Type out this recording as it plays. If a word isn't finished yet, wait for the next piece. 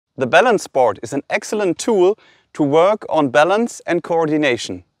The balance board is an excellent tool to work on balance and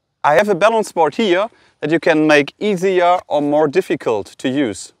coordination. I have a balance board here that you can make easier or more difficult to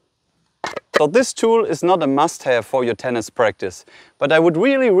use. So this tool is not a must-have for your tennis practice, but I would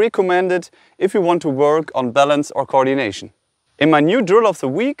really recommend it if you want to work on balance or coordination. In my new drill of the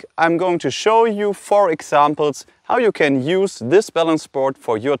week, I'm going to show you 4 examples how you can use this balance board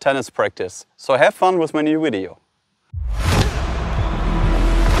for your tennis practice. So have fun with my new video.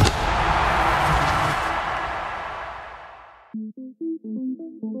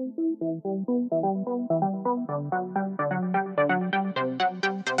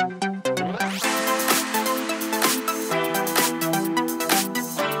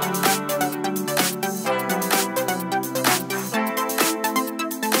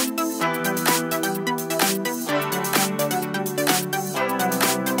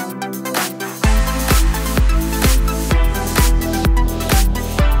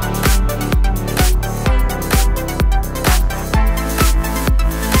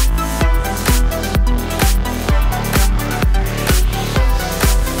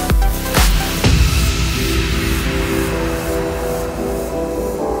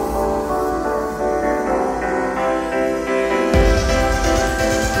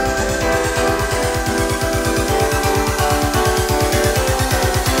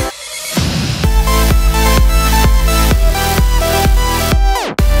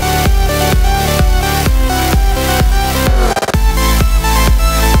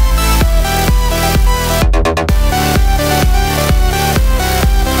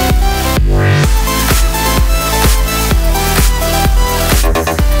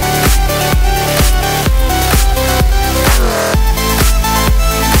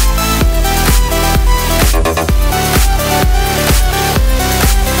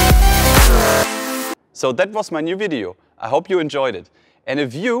 So that was my new video. I hope you enjoyed it. And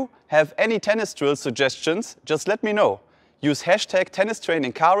if you have any tennis drill suggestions, just let me know. Use hashtag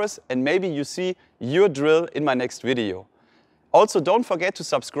Tennistraining and maybe you see your drill in my next video. Also, don't forget to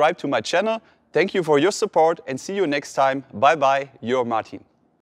subscribe to my channel. Thank you for your support and see you next time. Bye bye, your Martin.